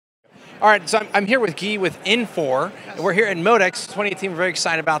All right, so I'm here with Guy with Infor. And we're here at MODEX 2018. We're very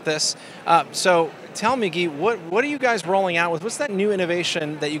excited about this. So tell me, Guy, what are you guys rolling out with? What's that new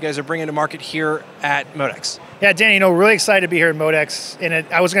innovation that you guys are bringing to market here at MODEX? Yeah, Danny, really excited to be here at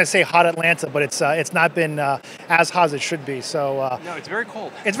MODEX. I was going to say hot Atlanta, but it's not been as hot as it should be. So no, it's very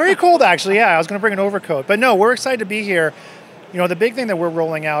cold. It's very cold, actually. Yeah, I was going to bring an overcoat, but no, we're excited to be here. The big thing that we're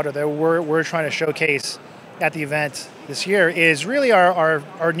rolling out, or that we're trying to showcase at the event this year, is really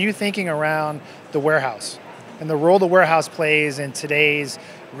our new thinking around the warehouse and the role the warehouse plays in today's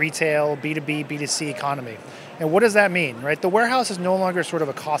retail, B2B, B2C economy. And what does that mean, right? The warehouse is no longer sort of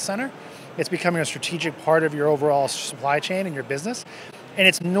a cost center. It's becoming a strategic part of your overall supply chain and your business. And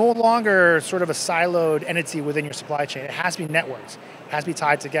it's no longer sort of a siloed entity within your supply chain. It has to be networked. It has to be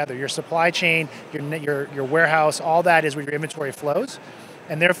tied together. Your supply chain, your warehouse, all that is where your inventory flows.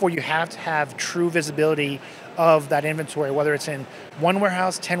 And therefore, you have to have true visibility of that inventory, whether it's in one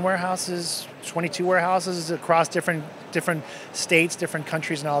warehouse, 10 warehouses, 22 warehouses across different states, different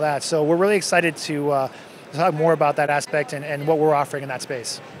countries, and all that. So we're really excited to talk more about that aspect and what we're offering in that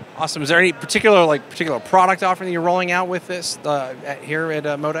space. Awesome. Is there any particular product offering that you're rolling out with this here at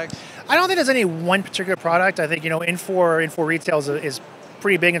MODEX? I don't think there's any one particular product. I think Infor Retail is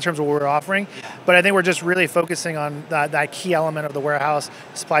pretty big in terms of what we're offering, but I think we're just really focusing on that key element of the warehouse,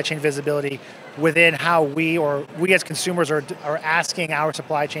 supply chain visibility, within how we as consumers are asking our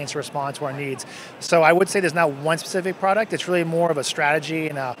supply chains to respond to our needs. So I would say there's not one specific product. It's really more of a strategy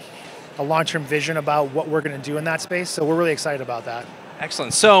and a long-term vision about what we're going to do in that space. So we're really excited about that.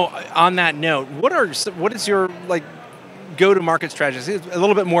 Excellent. So on that note, what is your go-to-market strategy? A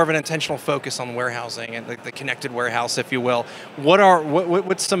little bit more of an intentional focus on warehousing and the connected warehouse, if you will.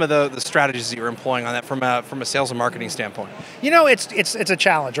 What's some of the strategies that you're employing on that from a sales and marketing standpoint? It's a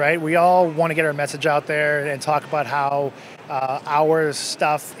challenge, right? We all want to get our message out there and talk about how our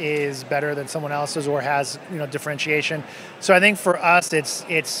stuff is better than someone else's or has differentiation. So I think for us,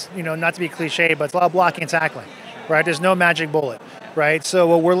 it's not to be cliche, but it's a lot of blocking and tackling, right? There's no magic bullet. Right, so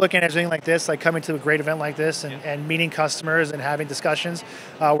what we're looking at doing like this, like coming to a great event like this and meeting customers and having discussions.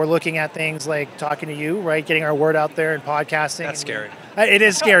 We're looking at things like talking to you, right, getting our word out there and podcasting. That's scary. It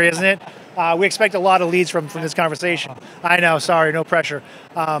is scary, isn't it? We expect a lot of leads from this conversation. I know, sorry, no pressure.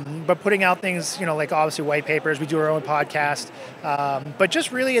 But putting out things, like obviously white papers, we do our own podcast. But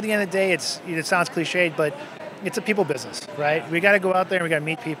just really at the end of the day, it sounds cliched, but it's a people business, right? We got to go out there and we got to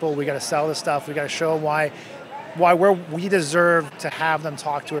meet people. We got to sell this stuff. We got to show them why we deserve to have them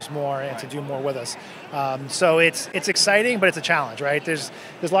talk to us more and to do more with us. So it's exciting, but it's a challenge, right? There's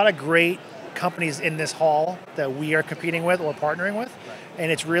a lot of great companies in this hall that we are competing with or partnering with, and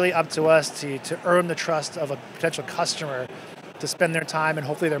it's really up to us to earn the trust of a potential customer to spend their time and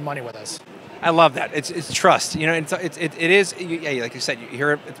hopefully their money with us. I love that. It's trust. It is. Like you said, you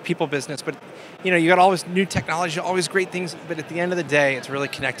hear it's people business, but you got all this new technology, all these great things. But at the end of the day, it's really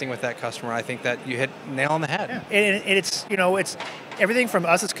connecting with that customer. I think that you hit nail on the head. Yeah. And it's everything from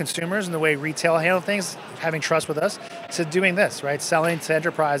us as consumers and the way retail handle things, having trust with us, to doing this, right? Selling to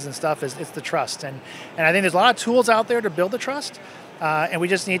enterprise and stuff it's the trust. And I think there's a lot of tools out there to build the trust. And we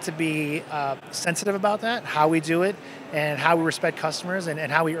just need to be sensitive about that, how we do it, and how we respect customers,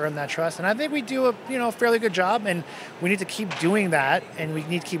 and how we earn that trust. And I think we do a fairly good job, and we need to keep doing that, and we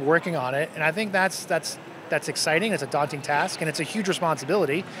need to keep working on it. And I think that's exciting. It's a daunting task, and it's a huge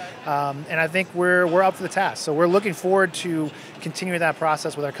responsibility. And I think we're up for the task. So we're looking forward to continuing that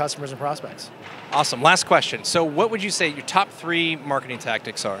process with our customers and prospects. Awesome. Last question. So what would you say your top 3 marketing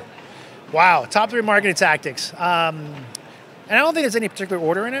tactics are? Wow, top 3 marketing tactics. And I don't think there's any particular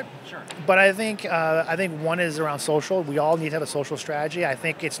order in it. Sure. But I think one is around social. We all need to have a social strategy. I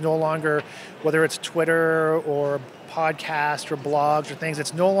think it's no longer, whether it's Twitter or podcast or blogs or things,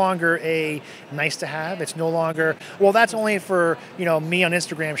 it's no longer a nice to have. It's no longer, well, that's only for me on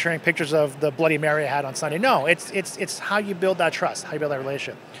Instagram sharing pictures of the Bloody Mary I had on Sunday. No, it's how you build that trust, how you build that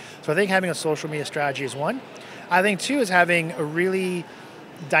relationship. So I think having a social media strategy is one. I think 2 is having a really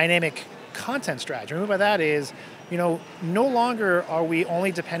dynamic content strategy. What I mean by that is, no longer are we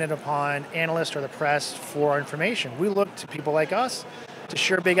only dependent upon analysts or the press for our information. We look to people like us to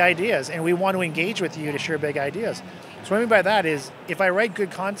share big ideas, and we want to engage with you to share big ideas. So what I mean by that is, if I write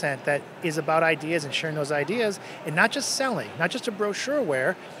good content that is about ideas and sharing those ideas, and not just selling, not just a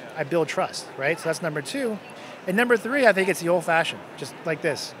brochureware, I build trust, right? So that's number 2. And number 3, I think it's the old-fashioned, just like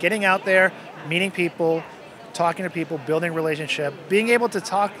this. Getting out there, meeting people, talking to people, building a relationship, being able to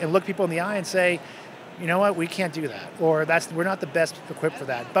talk and look people in the eye and say, you know what, we can't do that, or we're not the best equipped for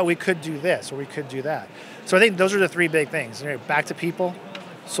that, but we could do this, or we could do that. So I think those are the 3 big things. Back to people,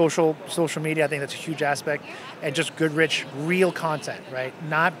 social media. I think that's a huge aspect, and just good, rich, real content, right?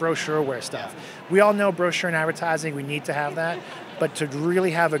 Not brochureware stuff. We all know brochure and advertising. We need to have that, but to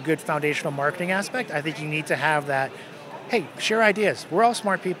really have a good foundational marketing aspect, I think you need to have that. Hey, share ideas. We're all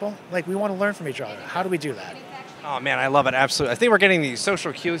smart people. Like, we want to learn from each other. How do we do that? Oh man, I love it. Absolutely. I think we're getting these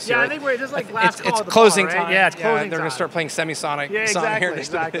social cues here. Yeah, I think we're just like last call. It's closing right? time. Yeah, it's closing time. They're going to start playing semisonic yeah, song here.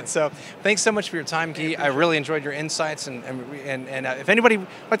 Exactly. So thanks so much for your time, Guy. I really enjoyed your insights. And if anybody would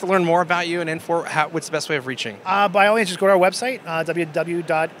like to learn more about you and Infor, what's the best way of reaching? By all means, just go to our website,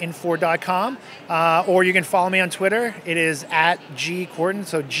 www.infor.com, or you can follow me on Twitter. It is at @gcourtin,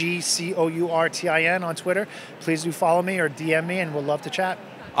 so GCOURTIN on Twitter. Please do follow me or DM me, and we'll love to chat.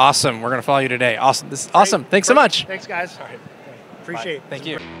 Awesome. We're going to follow you today. Awesome. This is awesome. Thanks so much. Thanks, guys. All right. Appreciate it. Thank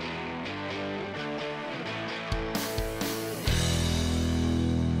you.